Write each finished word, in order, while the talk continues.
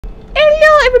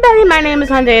Hello everybody, my name is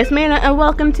Hondaus, Mina, and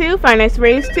welcome to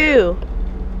FNAF2.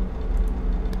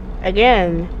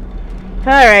 Again.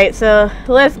 Alright, so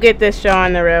let's get this show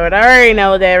on the road. I already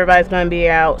know that everybody's going to be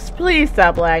out. So please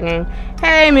stop lagging.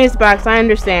 Hey, Music Box, I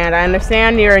understand. I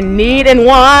understand your need and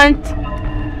want.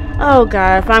 Oh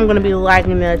god, if I'm going to be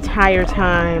lagging the entire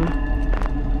time.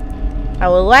 I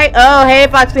would like... Oh, hey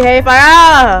Foxy, hey Foxy.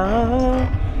 Oh.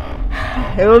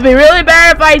 It would be really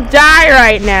bad if I die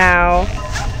right now.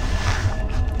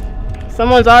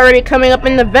 Someone's already coming up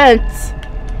in the vents.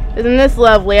 Isn't this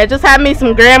lovely? I just had me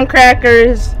some graham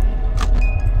crackers.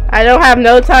 I don't have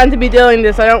no time to be doing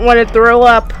this. I don't want to throw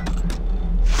up.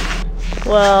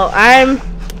 Well,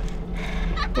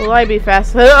 will I be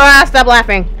fast? Ah, stop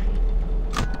laughing.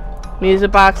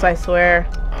 Music Box, I swear.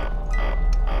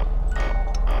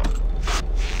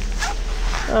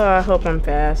 Oh, I hope I'm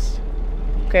fast.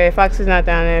 Okay, Foxy's not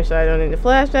down there, so I don't need to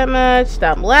flash that much.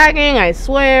 Stop lagging, I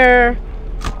swear.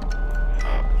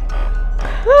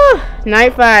 Whew.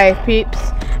 Night 5, peeps.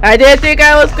 I did think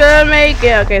I was gonna make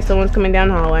it. Okay, someone's coming down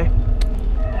the hallway.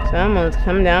 Someone's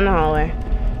coming down the hallway.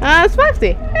 It's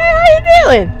Foxy. Hey, how you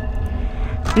doing?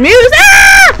 Music!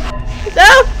 Ah!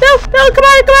 No, come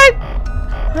on.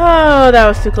 Oh, that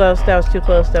was too close. That was too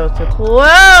close.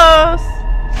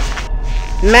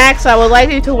 Max, I would like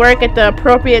you to work at the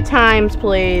appropriate times,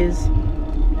 please.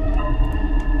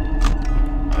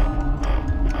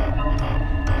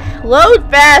 Load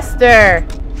faster!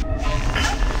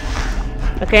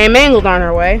 Okay, Mangle's on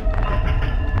her way.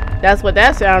 That's what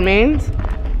that sound means.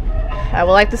 I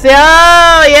would like to say,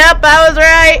 oh, yep, I was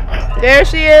right. There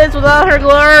she is with all her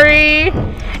glory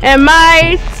and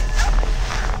might.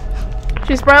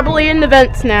 She's probably in the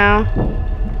vents now.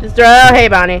 Oh, hey,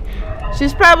 Bonnie.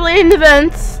 She's probably in the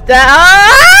vents.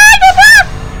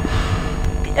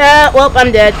 Well,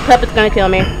 I'm dead. Puppet's gonna kill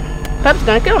me. Puppet's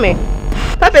gonna kill me.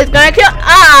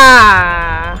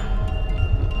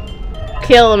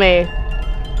 Kill me.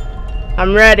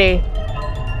 I'm ready.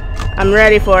 I'm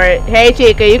ready for it. Hey,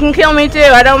 Chica, you can kill me too.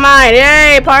 I don't mind.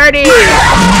 Yay, party!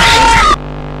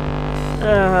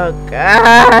 Oh,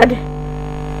 God.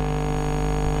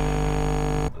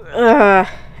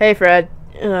 Hey, Fred.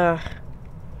 You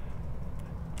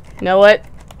know what?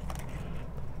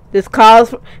 This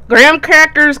calls... Graham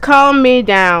crackers calm me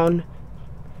down.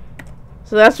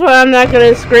 So that's why I'm not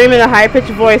gonna scream in a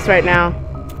high-pitched voice right now.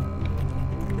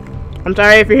 I'm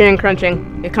sorry if you're hearing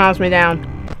crunching. It calms me down.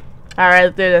 Alright,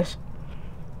 let's do this.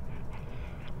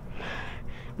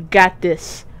 We got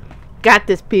this. Got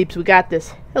this, peeps. We got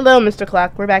this. Hello, Mr.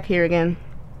 Clock. We're back here again.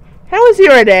 How was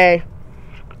your day?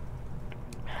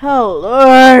 Oh,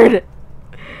 Lord.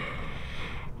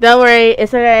 Don't worry.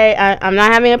 It's okay. I'm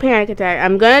not having a panic attack.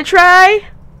 I'm gonna try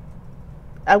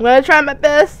my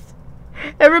best.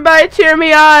 Everybody cheer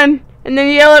me on. And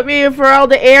then yell at me for all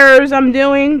the errors I'm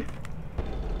doing.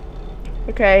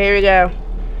 Okay, here we go.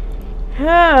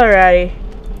 Alrighty.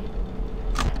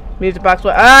 Music Box.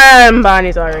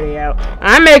 Bonnie's already out.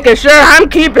 I'm making sure I'm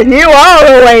keeping you all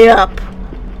the way up.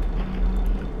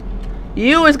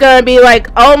 You is gonna be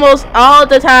like almost all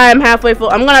the time halfway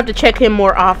full. I'm gonna have to check him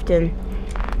more often.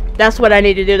 That's what I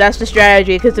need to do. That's the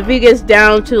strategy. Because if he gets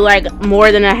down to like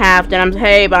more than a half, then I'm,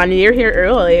 hey, Bonnie, you're here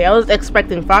early. I was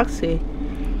expecting Foxy.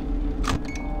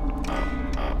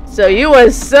 So you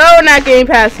was so not getting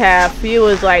past half. You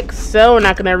was like so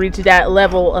not gonna reach that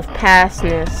level of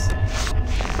passness.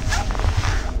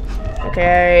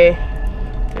 Okay.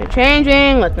 They're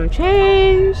changing. Let them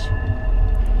change.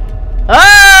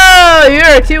 Oh,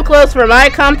 you're too close for my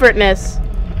comfortness.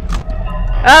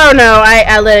 Oh no,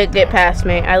 I let it get past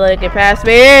me.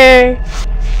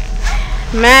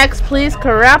 Max, please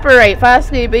cooperate.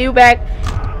 Foxy, be you back.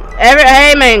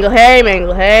 Hey Mangle.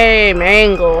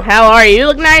 How are you? You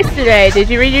look nice today. Did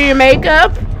you redo your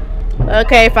makeup?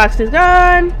 Okay, Foxy's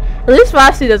gone. At least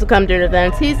Foxy doesn't come through the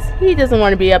vents. He doesn't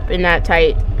want to be up in that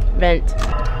tight vent.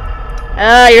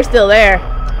 Oh, you're still there.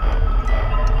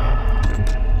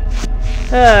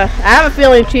 I have a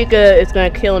feeling Chica is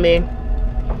gonna kill me.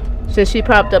 Since she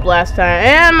popped up last time.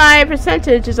 And my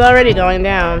percentage is already going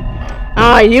down.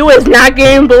 Oh, you is not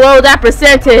getting below that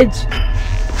percentage.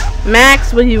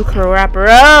 Max, will you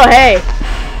cooperate? Oh, hey.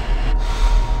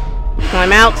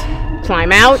 Climb out.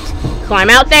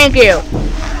 Thank you.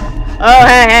 Oh,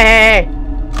 hey.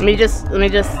 Let me just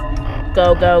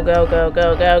go. No,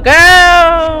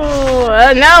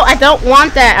 I don't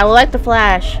want that. I would like to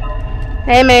flash.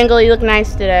 Hey, Mangle, you look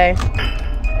nice today.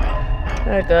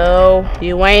 There we go.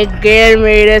 You ain't getting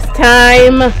me this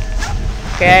time.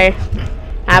 Okay.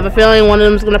 I have a feeling one of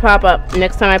them's gonna pop up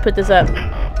next time I put this up.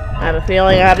 I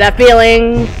have that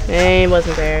feeling. And it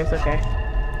wasn't there. It's okay.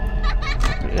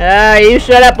 You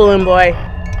shut up, balloon boy.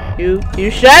 You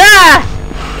shut up!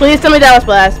 Please tell me that was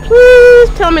fast. Please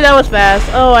tell me that was fast.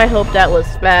 Oh, I hope that was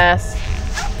fast.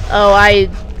 Oh, I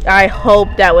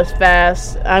hope that was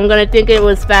fast. I'm gonna think it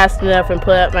was fast enough and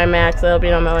put up my max. I hope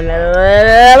you don't know.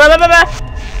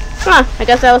 Huh, I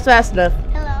guess that was fast enough.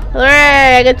 Hello.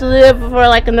 Hooray, I get to live for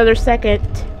like another second.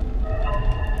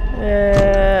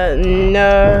 No.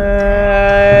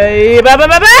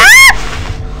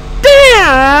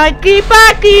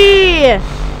 Baki!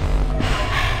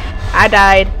 I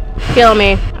died. Kill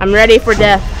me. I'm ready for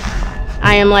death.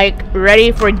 I am like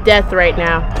ready for death right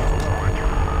now.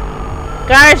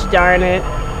 Gosh darn it.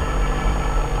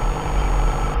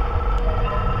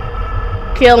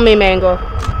 Kill me, Mangle.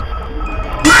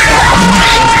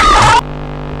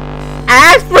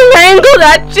 Ask for Mangle,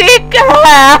 that chica!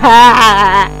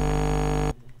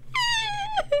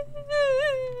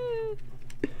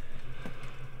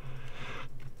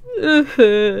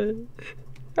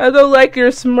 I don't like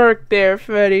your smirk there,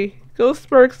 Freddy. Go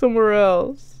smirk somewhere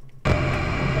else.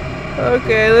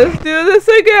 Okay, let's do this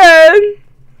again.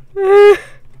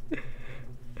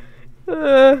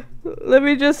 Let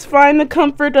me just find the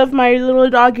comfort of my little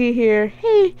doggy here.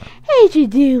 Hey, what you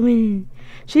doing?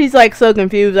 She's like so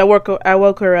confused. I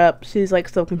woke her up. She's like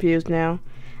so confused now.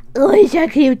 Oh, it's a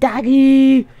cute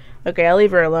doggy. Okay, I'll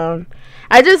leave her alone.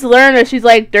 I just learned that she's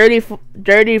like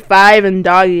 35 in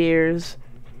dog years.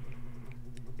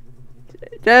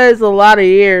 That is a lot of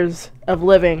years of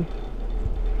living.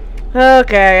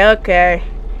 Okay.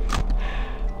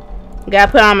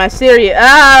 Gotta put on my serious.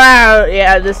 Oh,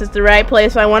 yeah, this is the right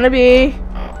place I want to be.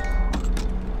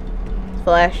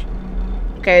 Flash.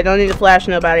 Okay, don't need to flash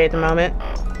nobody at the moment.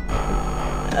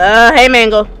 Hey,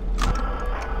 Mangle.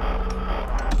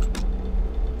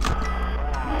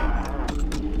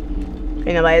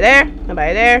 Okay, nobody there.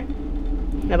 Nobody there.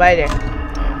 Nobody there.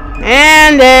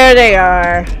 And there they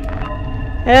are.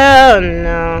 Oh,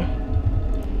 no.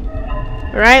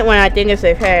 Right when I think it's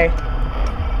safe. Hey.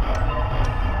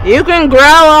 You can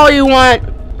growl all you want,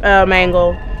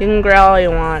 Mangle. You can growl all you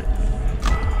want.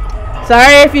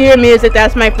 Sorry if you hear music.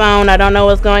 That's my phone. I don't know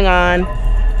what's going on.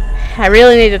 I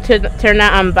really need to turn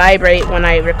that on vibrate when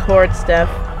I record stuff.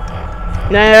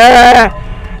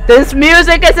 This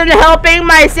music isn't helping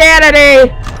my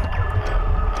sanity.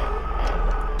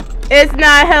 It's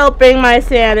not helping my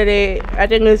sanity. I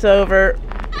think it's over.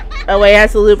 Oh wait, it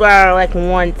has to loop out like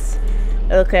once.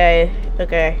 Okay.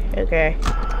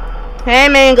 Hey,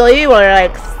 Mangle, you are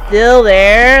like still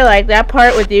there. Like that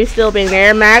part with you still being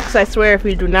there, Max. I swear, if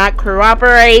you do not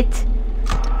cooperate.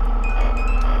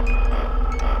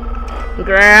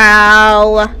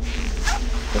 Growl.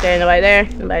 Okay, nobody there.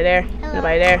 Nobody there.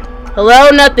 Hello,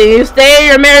 nothing. You stay in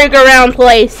your merry-go-round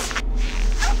place.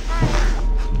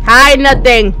 Hi,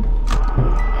 nothing.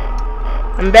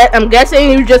 I'm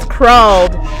guessing you just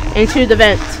crawled into the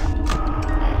vent.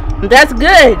 That's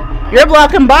good. You're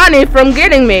blocking Bonnie from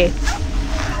getting me.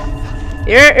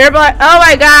 You're like, oh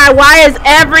my god, why is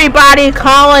everybody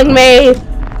calling me?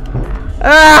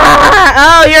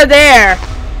 Oh, you're there.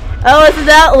 Oh, isn't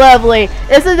that lovely?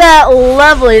 Isn't that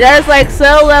lovely? That is like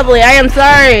so lovely. I am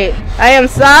sorry. I am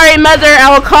sorry, Mother. I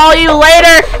will call you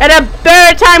later at a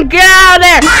better time. Get out of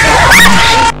there.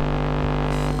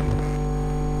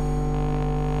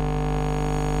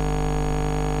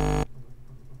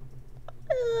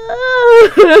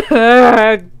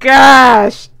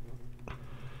 Gosh.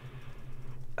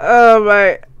 Oh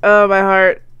my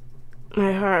heart.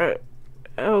 My heart.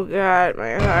 Oh god,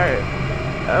 my heart.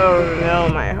 Oh no,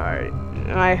 my heart.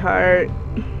 My heart.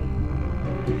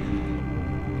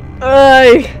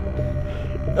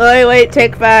 Wait,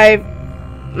 take 5.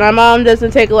 My mom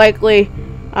doesn't take lightly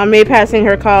on me passing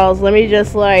her calls. Let me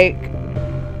just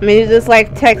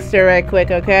text her right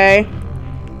quick, okay?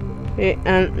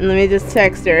 Let me just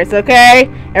text her. It's okay.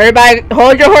 Everybody,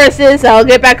 hold your horses. I'll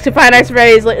get back to Five Nights at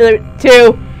Freddy's 2.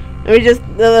 Let me just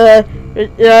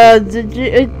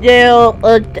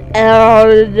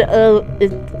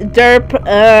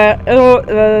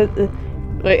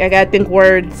wait, I gotta think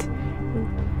words.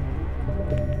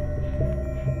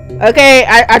 Okay,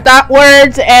 I thought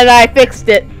words and I fixed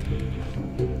it.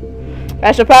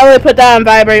 I should probably put that on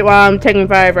vibrate while I'm taking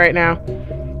 5 right now.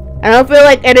 I don't feel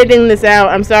like editing this out.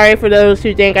 I'm sorry for those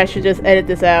who think I should just edit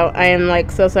this out. I am like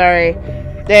so sorry.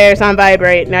 There, it's on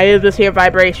vibrate. Now you'll just hear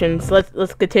vibrations.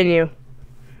 Let's continue.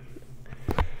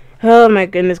 Oh my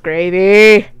goodness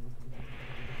gravy.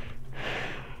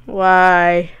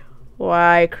 Why?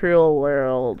 Why, cruel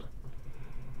world?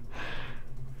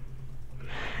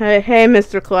 Hey,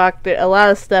 Mr. Clock. A lot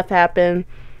of stuff happened.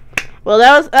 Well,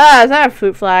 that was... is that a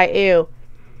fruit fly? Ew.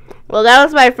 Well, that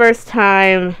was my first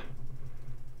time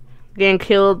getting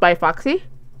killed by Foxy.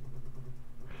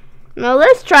 Now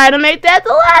let's try to make that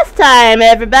the last time,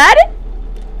 everybody.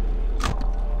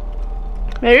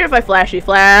 Maybe if I flash.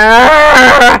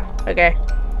 Okay,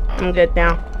 I'm good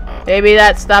now. Maybe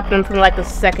that stopped him from like a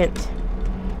second.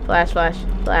 Flash.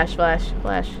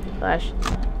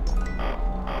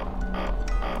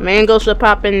 Mango should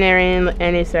pop in there in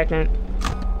any second.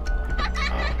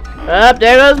 Up,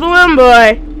 there goes Balloon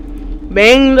Boy.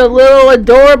 Being the little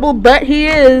adorable butt he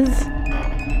is.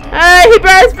 Hey, he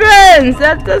brought his friends.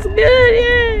 That's good,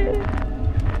 yeah.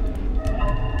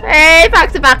 Hey,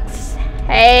 Foxy Fox.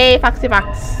 Hey, Foxy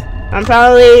Fox. I'm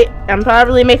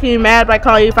probably making you mad by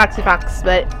calling you Foxy Fox,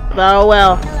 but oh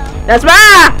well.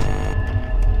 Hello.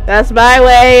 That's my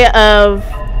way of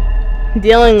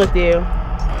dealing with you.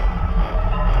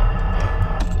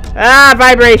 Ah,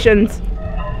 vibrations.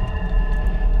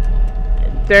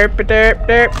 Derp.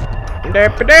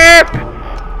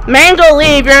 Mango,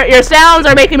 leave. Your sounds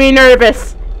are making me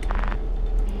nervous.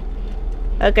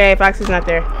 Okay, Foxy's not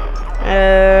there.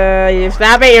 You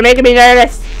stop it. You're making me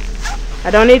nervous.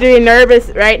 I don't need to be nervous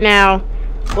right now.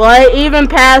 Will I even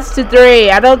pass to 3?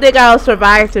 I don't think I'll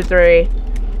survive to 3.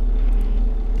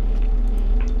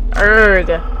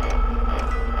 Erg.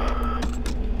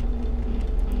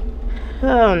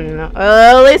 Oh no.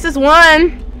 At least it's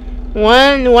 1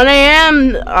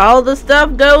 a.m. All the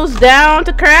stuff goes down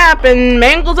to crap and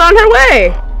Mangle's on her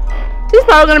way. She's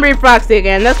probably gonna bring Foxy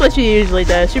again. That's what she usually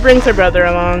does. She brings her brother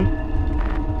along.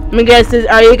 Let me guess,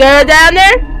 are you going down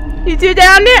there? You two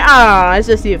down there? Aw, it's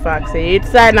just you, Foxy. You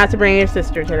decided not to bring your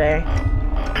sister today.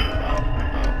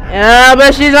 Yeah,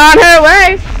 but she's on her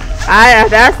way.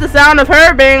 That's the sound of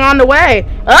her being on the way.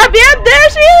 Oh, yep, there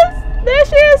she is. There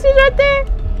she is. She's right there.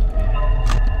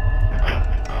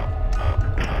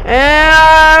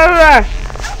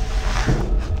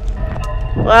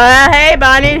 Well, hey,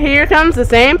 Bonnie, here comes the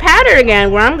same pattern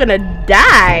again where I'm gonna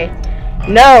die.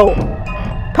 No.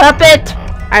 Puppet,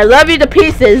 I love you to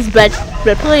pieces, but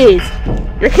please,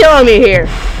 you're killing me here.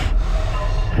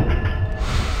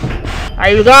 Are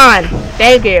you gone?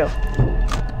 Thank you.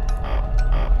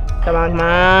 Come on.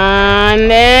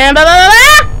 And blah, blah,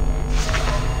 blah.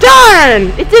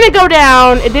 Darn! It didn't go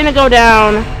down.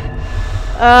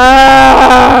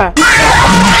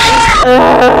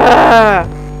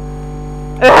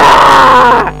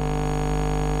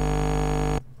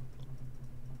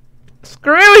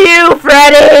 Screw you,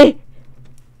 Freddy!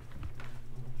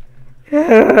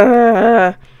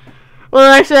 Well,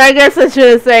 actually, I guess I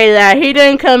shouldn't say that. He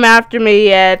didn't come after me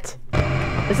yet.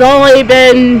 It's only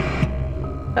been...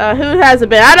 who has it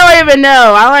been? I don't even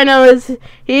know. All I know is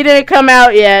he didn't come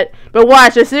out yet. But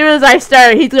watch, as soon as I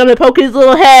start, he's gonna poke his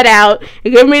little head out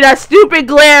and give me that stupid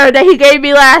glare that he gave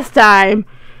me last time.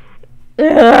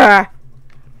 Ugh.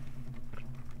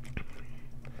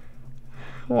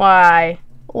 Why?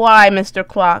 Why, Mr.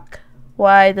 Clock?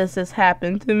 Why does this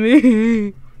happen to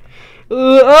me?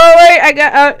 Oh, wait, I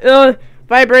got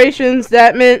vibrations.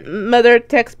 That meant mother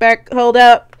text back. Hold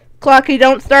up. Clocky,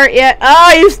 don't start yet.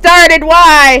 Oh, you started.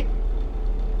 Why?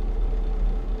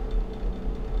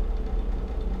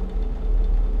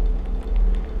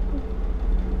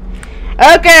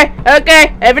 Okay.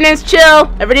 Everything's chill.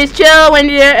 Everything's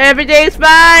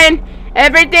fine.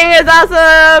 Everything is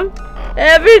awesome.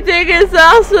 Everything is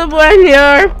awesome when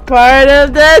you're part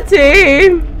of the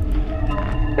team.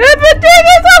 Everything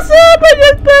is awesome when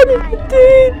you're part of the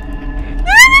team.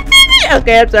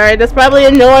 Okay, I'm sorry. That's probably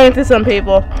annoying to some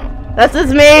people. That's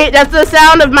just me. That's the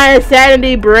sound of my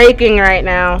sanity breaking right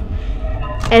now.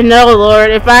 And no,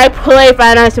 Lord, if I play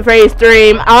Five Nights at Freddy's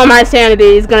 3, all my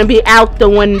sanity is going to be out the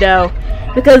window.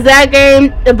 Because that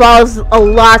game involves a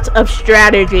lot of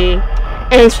strategy.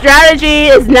 And strategy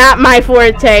is not my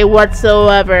forte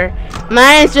whatsoever.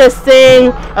 Mine's just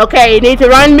saying, okay, you need to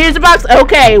run music box.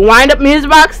 Okay, wind up music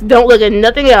box. Don't look at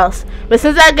nothing else. But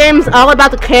since that game is all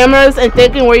about the cameras and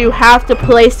thinking where you have to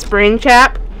place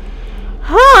Springtrap,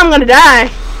 oh, I'm gonna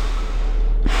die.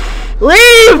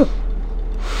 Leave!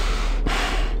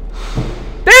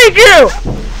 Thank you!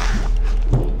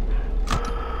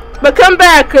 But come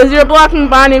back, because you're blocking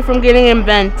Bonnie from getting in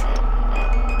vent.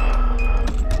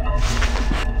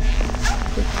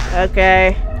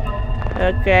 Okay.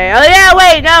 Oh yeah,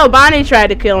 wait, no, Bonnie tried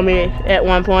to kill me at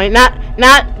one point. Not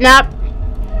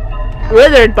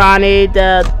Wizard Bonnie,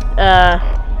 the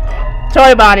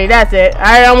Toy Bonnie, that's it.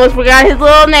 I almost forgot his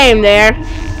little name there.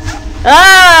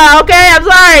 Ah, okay, I'm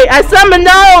sorry. I summoned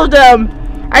all of them.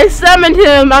 I summoned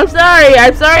him. I'm sorry. I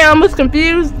almost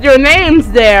confused your names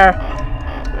there.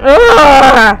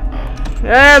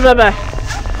 Bye-bye.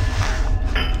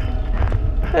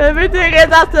 Everything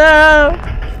is awesome.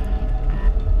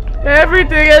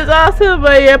 Everything is awesome,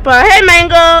 but yep. Hey,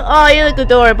 Mango. Oh, you look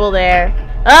adorable there.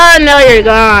 Oh, no, you're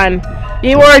gone.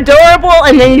 You were adorable,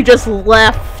 and then you just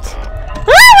left.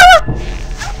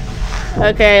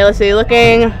 Okay, let's see.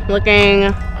 Looking.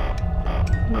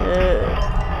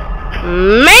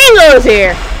 Mango's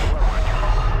here.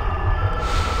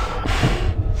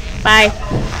 Bye.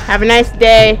 Have a nice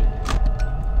day.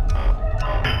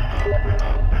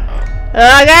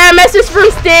 I got a message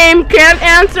from Steam. Can't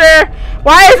answer.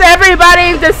 Why is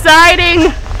everybody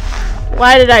deciding?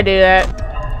 Why did I do that?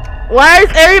 Why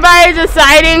is everybody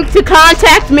deciding to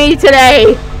contact me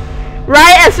today?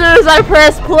 Right as soon as I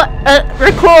press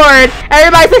record,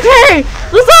 everybody's like, hey,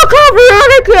 let's all call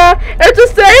Veronica at the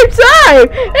same time.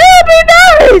 It'll be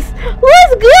nice.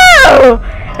 Let's go.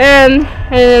 And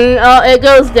it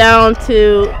goes down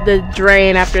to the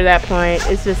drain after that point.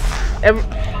 It's just,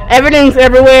 everything's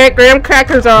everywhere. Graham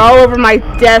crackers are all over my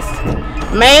desk.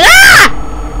 Man,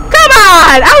 come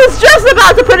on! I was just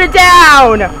about to put it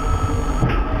down!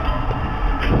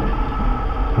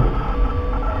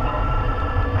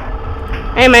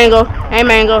 Hey, Mango. Hey,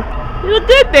 Mango. You look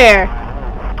good there.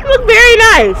 You look very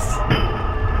nice.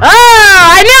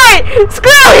 Oh, I knew it!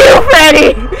 Screw you,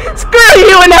 Freddy! Screw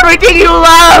you and everything you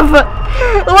love!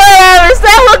 Whatever,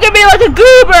 stop looking at me like a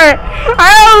goober!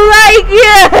 I don't like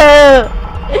you!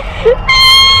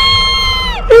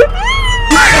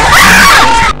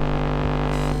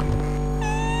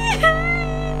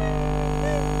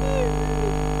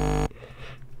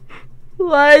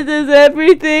 Why does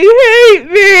everything hate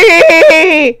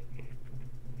me?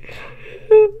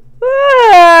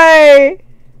 Why?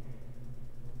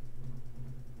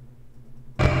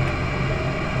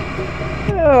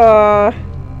 Oh.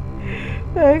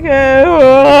 Okay.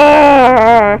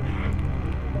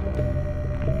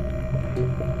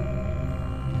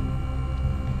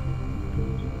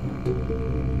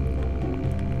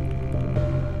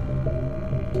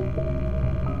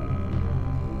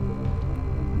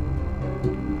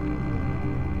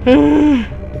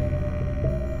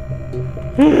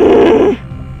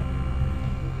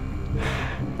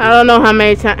 I don't know how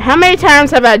many times. How many times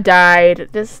have I died?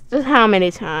 Just how many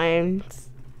times?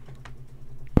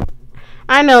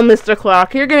 I know, Mr.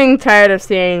 Clock. You're getting tired of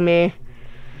seeing me.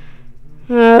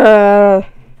 Everybody,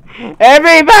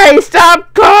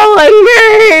 stop calling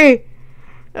me!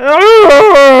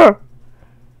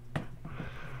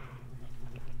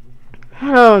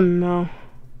 Oh no.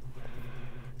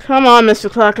 Come on, Mr.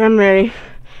 Clock. I'm ready.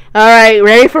 Alright,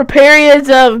 ready for periods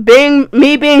of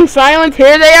me being silent?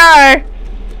 Here they are.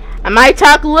 I might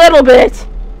talk a little bit.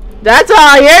 That's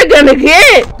all you're gonna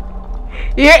get.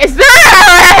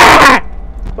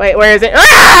 Wait, where is it?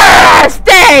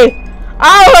 Stay!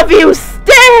 All of you,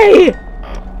 stay!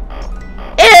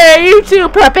 Here, you too,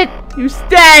 puppet. You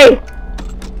stay.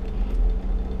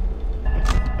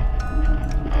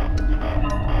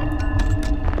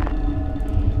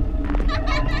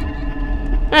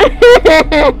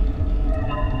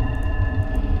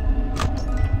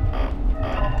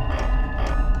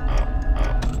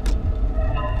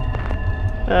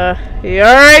 You're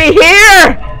already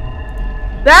here!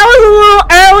 That was a little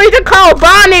early to call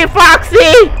Bonnie,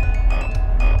 Foxy!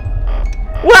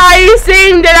 Why are you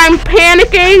saying that I'm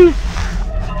panicking?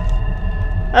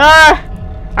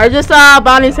 I just saw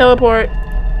Bonnie's teleport.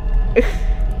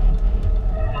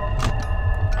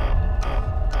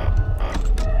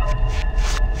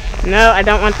 No, I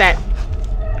don't want that.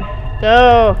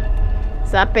 Go.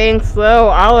 Stop being slow,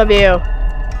 all of you.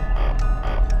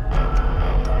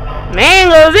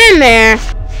 Mango's in there.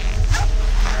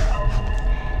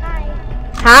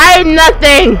 Hide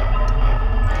nothing.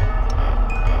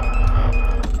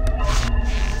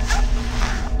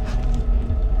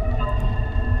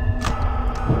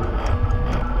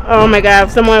 Oh my god,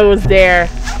 someone was there.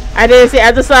 I didn't see.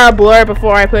 I just saw a blur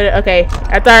before I put it. Okay,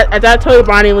 I thought Toy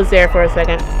Bonnie was there for a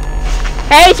second.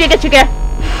 Hey, Chica.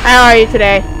 How are you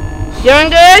today? Doing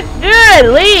good? Good.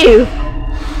 Leave.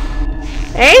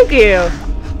 Thank you.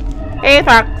 Hey,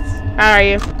 Fox. How are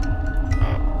you?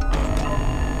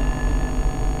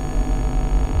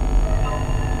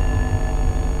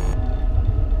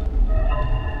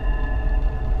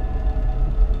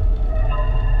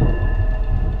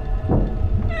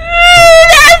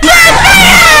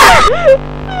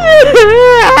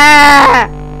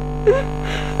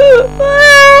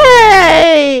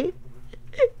 Why?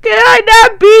 Can I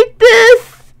not beat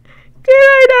this? Can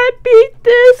I not beat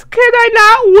this? Can I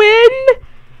not win?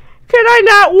 Can I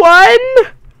not win?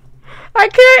 I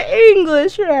can't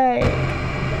English right.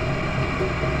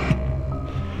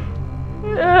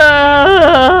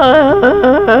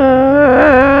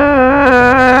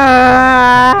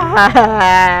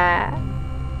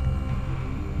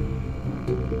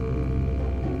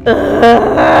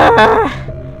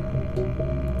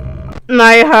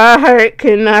 My heart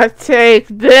cannot take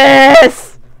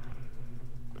this.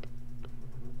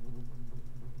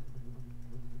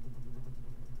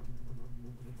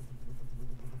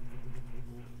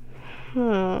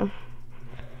 Oh.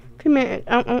 Come here.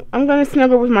 I'm gonna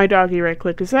snuggle with my doggy right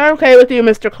quick. Is that okay with you,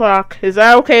 Mr. Clock? Is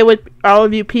that okay with all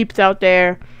of you peeps out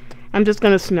there? I'm just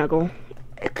gonna snuggle.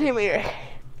 Come here.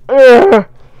 Ugh.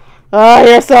 Oh,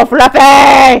 you're so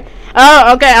fluffy!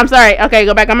 Oh, okay, I'm sorry. Okay,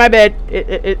 go back on my bed.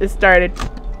 It started.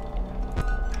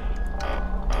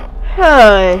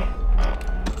 Hey.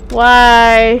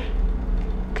 Why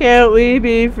can't we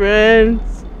be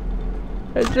friends?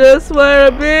 I just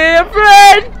want to be a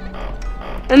friend!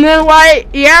 And then why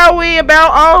yowie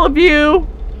about all of you?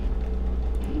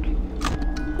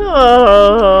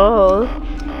 Oh.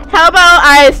 How about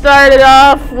I started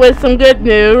off with some good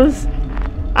news?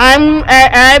 I'm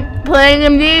playing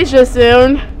Amnesia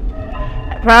soon.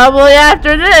 Probably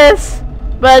after this.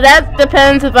 But that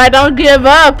depends if I don't give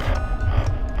up.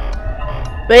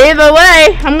 But either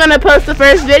way, I'm gonna post the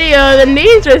first video of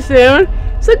Amnesia soon.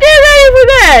 So get ready for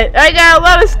that. I got a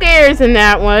lot of scares in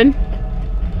that one.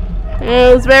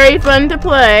 It was very fun to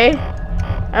play.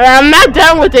 I'm not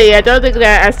done with it yet. Don't think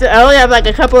that. I only have like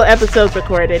a couple of episodes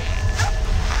recorded.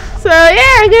 So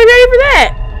yeah, get ready for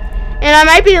that. And I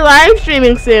might be live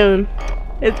streaming soon.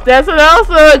 That's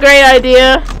also a great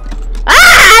idea.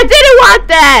 Ah! I didn't want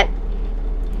that!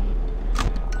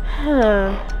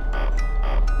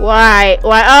 Why?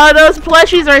 Why? Oh, those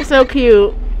plushies are so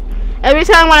cute. Every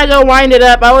time when I go wind it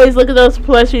up, I always look at those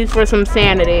plushies for some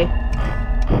sanity.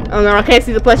 Oh no, I can't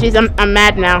see the plushies. I'm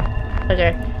mad now.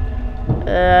 Okay.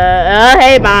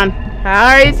 Hey, Bon. How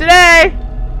are you today?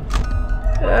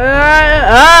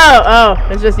 Oh,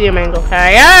 it's just you, Mangle.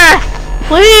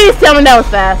 Please tell me that was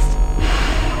fast.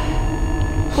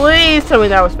 Please tell me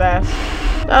that was fast.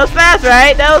 That was fast,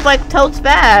 right? That was like totes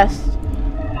fast.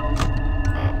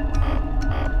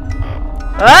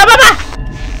 Oh, Baba!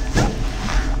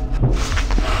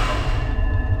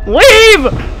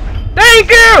 Leave! Thank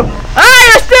you! Ah,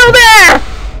 you're still there!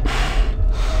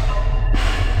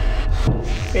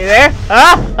 You there?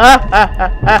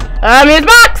 I'm in his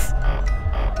box!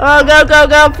 Oh,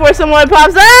 go before someone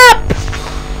pops up!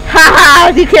 Haha!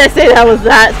 You can't say that was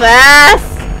that fast!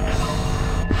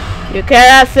 You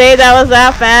cannot say that was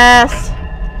that fast!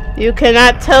 You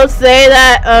cannot say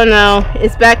that! Oh no,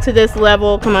 it's back to this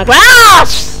level. Come on. Wow!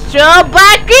 Joe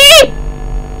Blackie!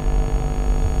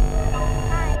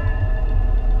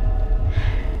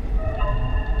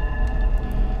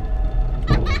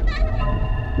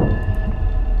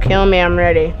 Kill me, I'm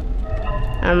ready.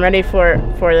 I'm ready for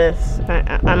this.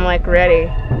 I'm like ready.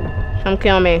 Come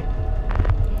kill me.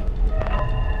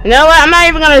 You know what? I'm not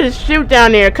even gonna shoot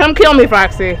down here. Come kill me,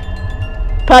 Foxy.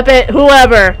 Puppet,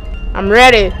 whoever. I'm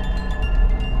ready.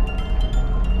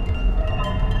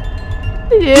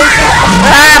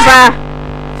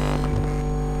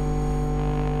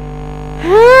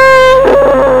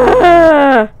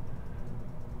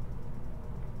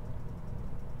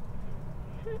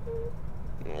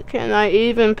 Can I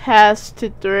even pass to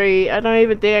 3? I don't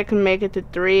even think I can make it to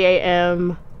 3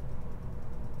 a.m.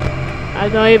 I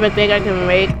don't even think I can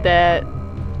make that.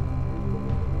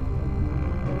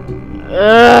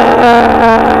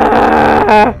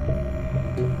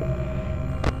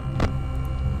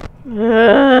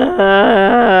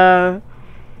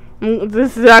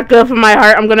 This is not good for my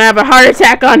heart. I'm gonna have a heart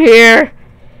attack on here.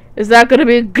 Is that gonna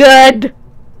be good?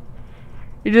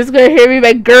 You're just gonna hear me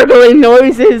make gurgling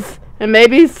noises and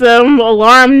maybe some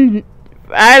alarm.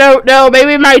 I don't know.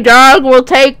 Maybe my dog will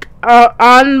take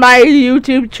on my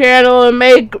YouTube channel and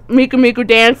make Miku Miku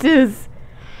dances.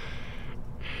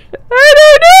 I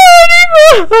don't know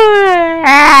anymore.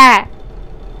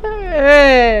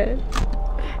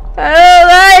 I don't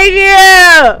like you.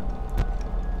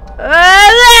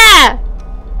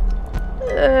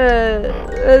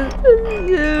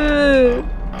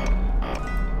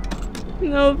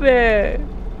 No fair.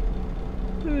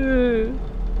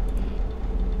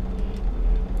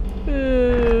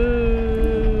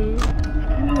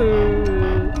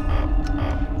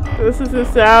 This is the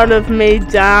sound of me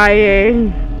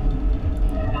dying.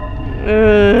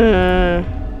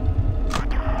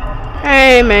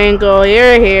 Hey, Mangle,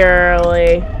 you're here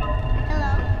early.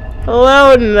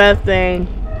 Hello, nothing.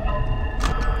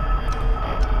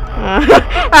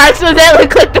 I accidentally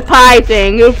clicked the pie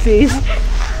thing. Oopsies.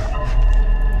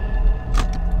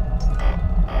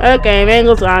 Okay,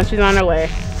 Mangle's gone. She's on her way.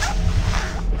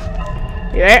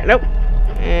 You there? Nope.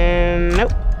 And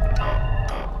nope.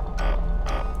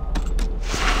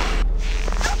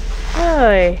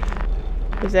 Hey.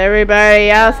 Is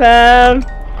everybody awesome?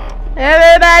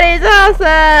 Everybody's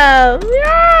awesome!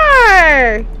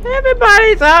 Yeah!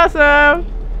 Everybody's awesome!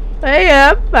 Hey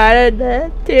up, part of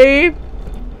the team.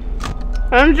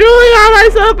 I'm drooling on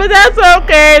myself, but that's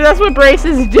okay. That's what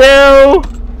braces do.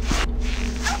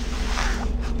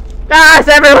 Ah, it's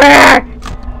everywhere!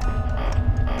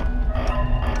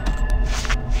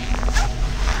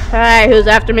 Hi, who's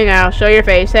after me now? Show your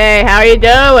face. Hey, how are you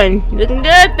doing? Looking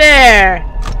good there.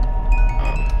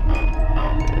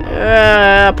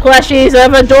 Plushies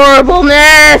of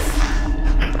adorableness.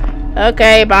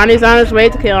 Okay, Bonnie's on his way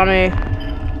to kill me.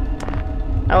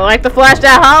 I would like to flash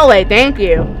that hallway. Thank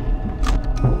you.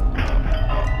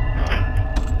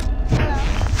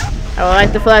 I would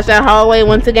like to flash that hallway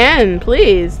once again,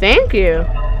 please. Thank you.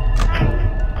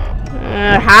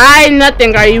 Hi,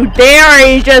 nothing. Are you there or are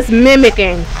you just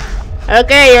mimicking?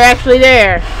 Okay, you're actually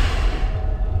there.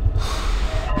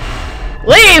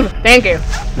 Leave! Thank you.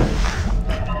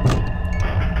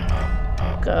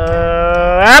 Go.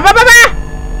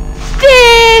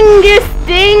 Dingus,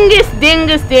 dingus,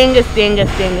 dingus, dingus, dingus,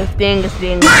 dingus, dingus,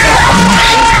 dingus.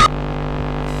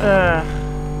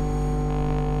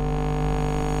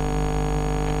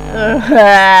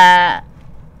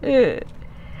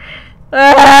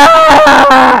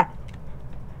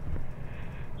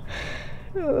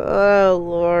 Oh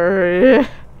Lord.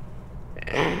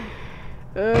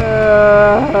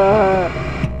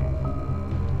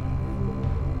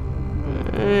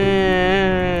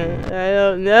 I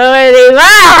don't know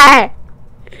anymore.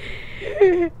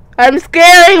 I'm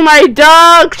scaring my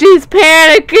dog. She's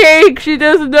panicking. She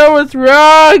doesn't know what's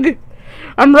wrong.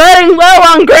 I'm running low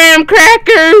on graham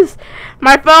crackers.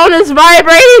 My phone is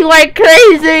vibrating like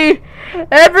crazy.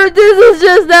 This is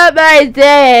just not my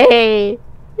day.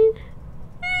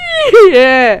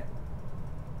 Yeah.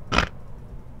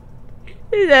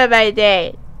 It's not my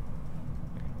day.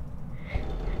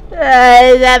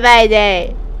 It's not my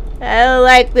day. I don't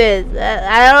like this.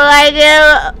 I don't like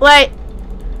it. Wait.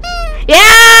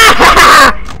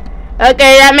 Yeah!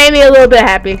 Okay, that made me a little bit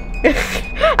happy.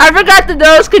 I forgot the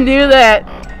nose can do that.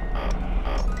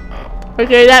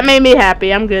 Okay, that made me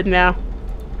happy. I'm good now.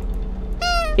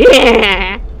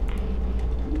 Yeah!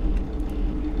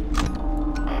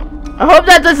 I hope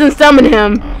that doesn't summon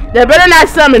him. They better not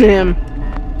summon him.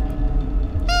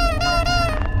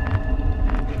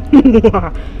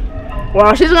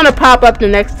 Well, she's gonna pop up the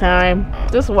next time.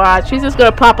 Just watch. She's just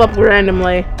gonna pop up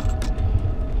randomly.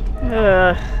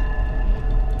 Ugh.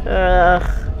 Ugh.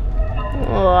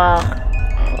 Ugh.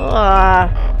 Ugh.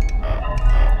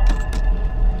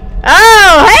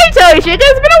 Oh, hey, Toy Chica.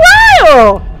 It's been a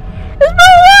while. It's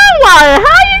been a long while.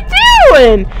 How you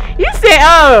doing? You say,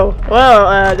 oh, well,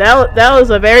 that was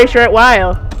a very short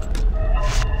while.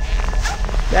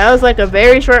 That was like a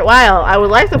very short while. I would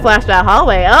like to flash that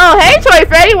hallway. Oh, hey, Toy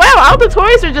Freddy. Wow, all the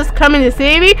toys are just coming to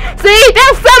see me. See,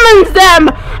 that summons them.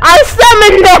 I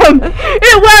summoned them.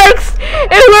 It works.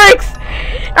 It works.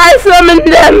 I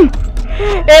summoned them.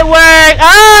 It worked.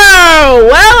 Oh,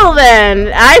 well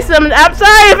then. I'm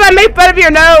sorry if I make fun of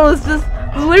your nose. Just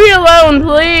leave me alone,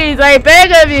 please. I beg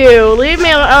of you. Leave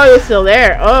me alone. Oh, you're still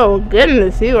there. Oh,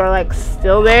 goodness. You are, like,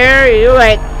 still there. You're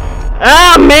like,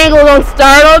 oh, Mangle, don't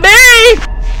startle me.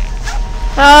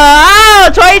 Oh,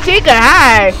 Toy Chica,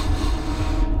 hi.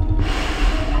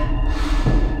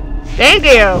 Thank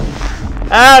you.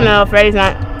 Oh, no, Freddy's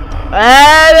not.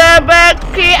 Ah!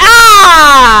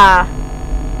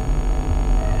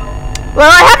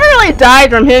 Well, I haven't really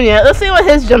died from him yet. Let's see what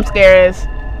his jump scare is.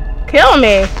 Kill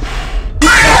me.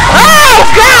 Oh,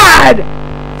 God!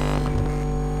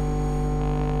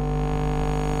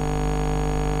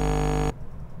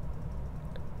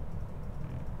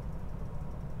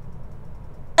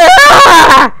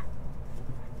 Ah!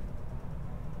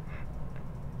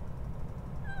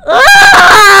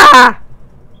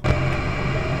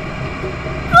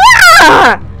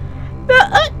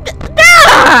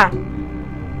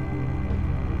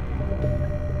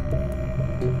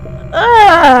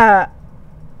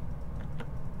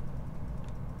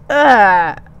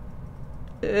 Ah!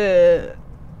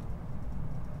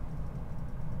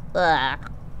 Ah!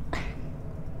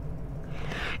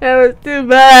 That was too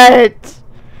much.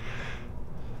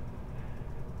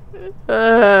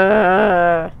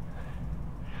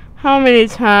 How many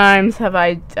times have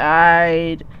I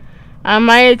died? I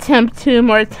might attempt 2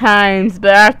 more times,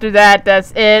 but after that,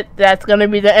 that's it. That's gonna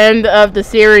be the end of the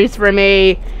series for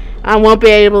me. I won't be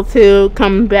able to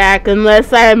come back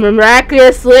unless I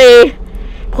miraculously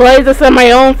play this on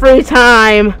my own free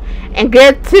time and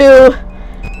get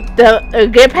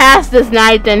past this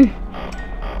night. Then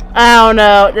I don't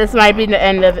know. This might be the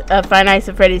end of Five Nights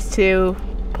at Freddy's 2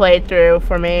 playthrough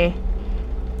for me.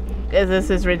 Because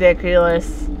this is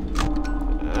ridiculous.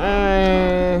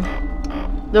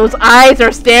 Those eyes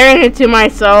are staring into my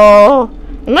soul.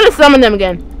 I'm gonna summon them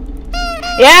again.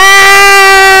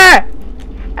 Yeah!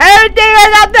 Everything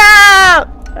is up now!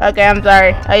 Okay, I'm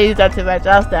sorry. I used that too much.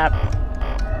 I'll stop.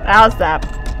 I'll stop.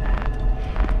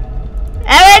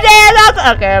 Everything is up.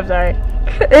 Okay, I'm sorry.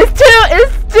 It's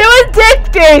too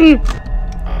addicting.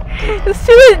 It's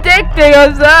too addicting.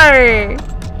 I'm sorry.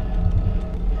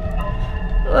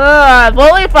 If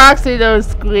only Foxy knows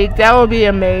squeak, that would be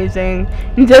amazing.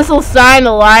 And this will shine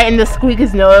the light and the squeak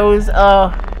his nose.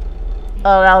 Oh,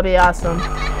 that'll be awesome.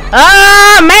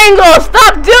 Ah, Mango,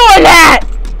 stop doing that!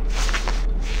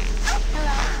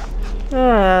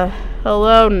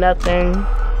 Hello, nothing.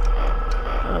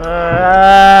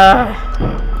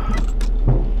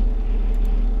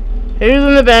 Who's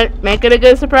in the vent? Make it a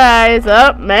good surprise.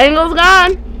 Oh, Mango's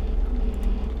gone.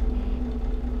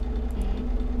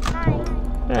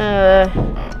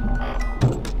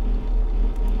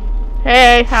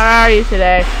 Hey, how are you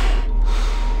today?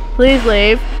 Please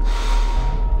leave.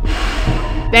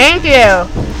 Thank you.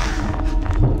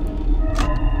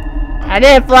 I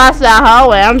didn't floss that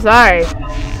hallway. I'm sorry.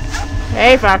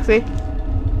 Hey, Foxy.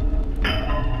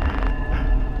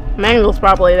 Mango's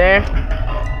probably there.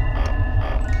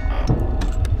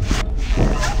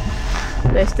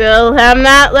 They still have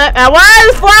not let. I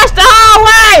want to flash the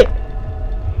hallway.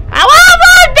 I want to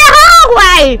flash the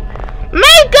hallway.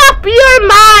 Make up your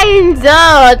minds.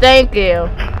 Oh, thank you.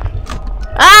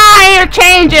 Ah, you're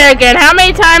changing again. How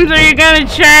many times are you gonna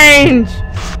change?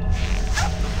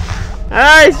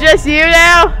 Oh, it's just you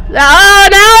now? Oh,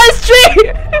 now it's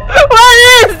tree. What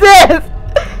is this?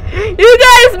 You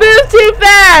guys move too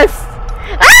fast.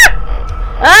 Ah!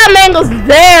 Ah, Mango's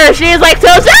there. She's like so.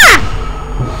 Ah!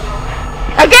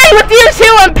 Again with you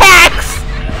two in packs.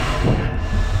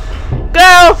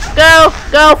 Go, go,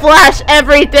 go! Flash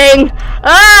everything.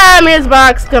 Ah, Mina's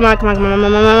box. Come on, come on, come on, come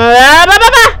on, come on.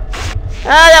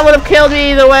 Ah, that would have killed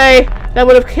me either way. That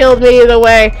would have killed me either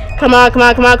way. Come on, come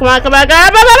on, come on, come on, come on, come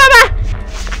on.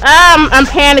 I'm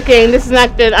panicking. This is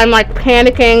not good. I'm like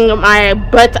panicking my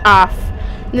butt off.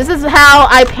 This is how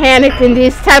I panic in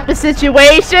these type of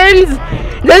situations.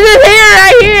 This is here,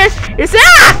 right here.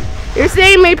 You're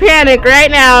seeing me panic right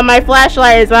now. My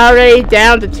flashlight is already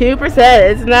down to 2%.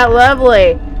 Isn't that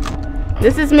lovely?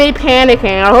 This is me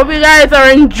panicking. I hope you guys are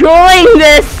enjoying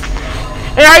this.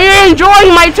 And are you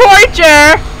enjoying my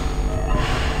torture?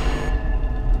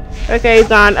 Okay, he's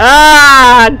gone.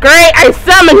 Ah, great. I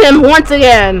summoned him once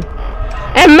again.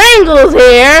 And Mangle's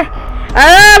here.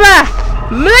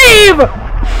 Leave!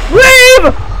 Leave!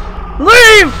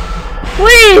 Leave!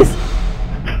 Please!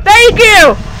 Thank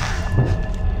you!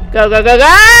 Go, go, go, go!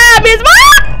 Ah, Miss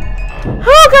Mom!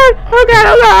 Oh god! Oh god!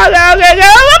 Oh god! Oh god! Oh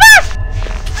god!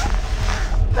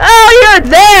 Oh, you're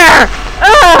there!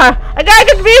 I got a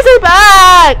confusing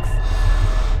box!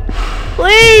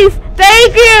 Please!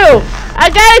 Thank you! I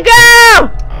gotta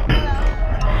go!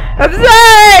 I'm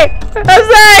sorry! I'm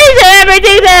sorry to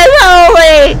everything that is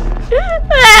holy!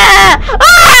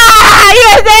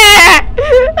 You're there!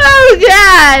 Oh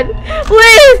god!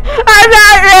 Please! I'm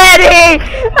not ready!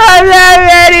 I'm not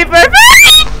ready for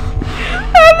Freddy!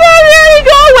 I'm not ready!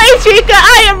 Go away, Chica!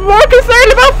 I am more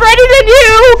concerned about Freddy than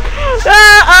you!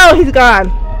 Oh, he's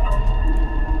gone.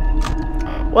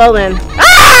 Well then.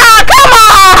 Ah! Come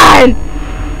on!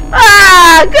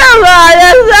 Ah! Come on!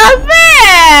 That's not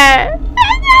fair!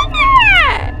 That's not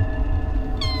fair!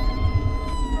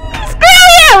 Screw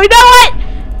you! You know what?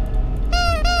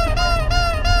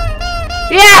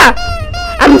 Yeah!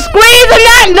 I'm squeezing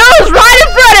that nose right in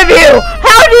front of you!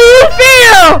 How do you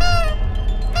feel?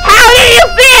 How do you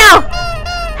feel?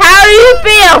 How do you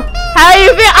feel? How do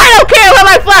you feel? I don't care about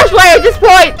my flashlight at this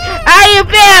point! How do you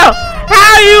feel?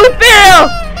 How do you feel?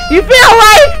 You feel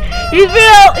like... You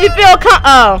feel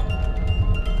oh.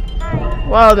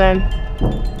 Well then.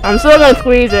 I'm still gonna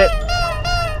squeeze it.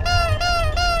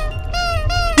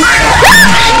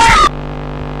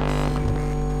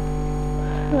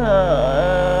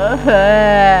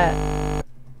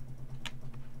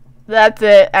 That's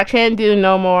it. I can't do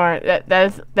no more. That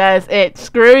is it.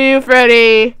 Screw you,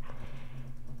 Freddy.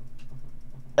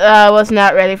 I was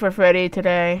not ready for Freddy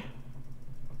today.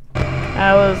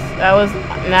 I was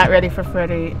not ready for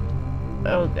Freddy.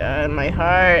 Oh god, my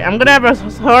heart. I'm gonna have a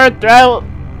sore throat.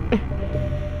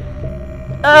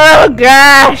 Oh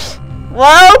gosh.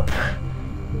 Well,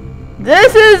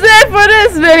 this is it for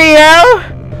this video.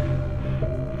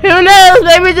 Who knows?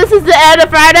 Maybe this is the end of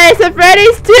Fridays at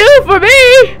Freddy's 2 for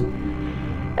me.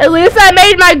 At least I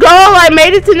made my goal. I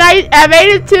made it tonight. I made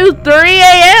it to 3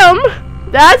 a.m.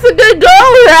 That's a good goal,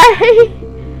 right?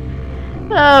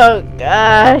 Oh,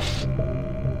 gosh.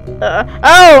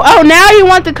 Oh, now you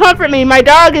want to comfort me. My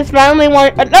dog is finally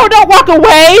one. No, don't walk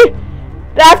away!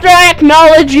 After I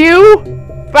acknowledge you!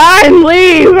 Fine,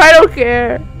 leave. I don't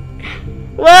care.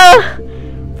 Well,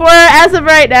 as of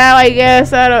right now, I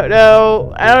guess, I don't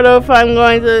know. I don't know if I'm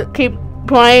going to keep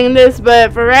playing this,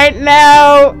 but for right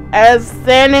now, as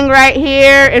standing right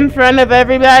here in front of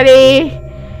everybody,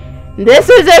 this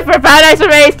is it for Five Nights at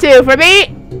Freddy's 2. For me,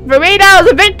 that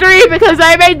was a victory because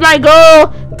I made my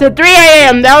goal to 3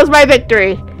 a.m. That was my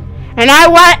victory. And I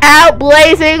went out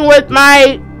blazing with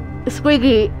my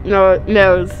squeaky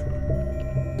nose.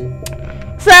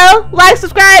 So, like,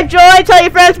 subscribe, join, tell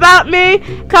your friends about me,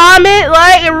 comment,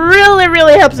 like, it really,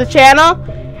 really helps the channel.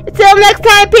 Until next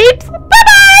time, peeps,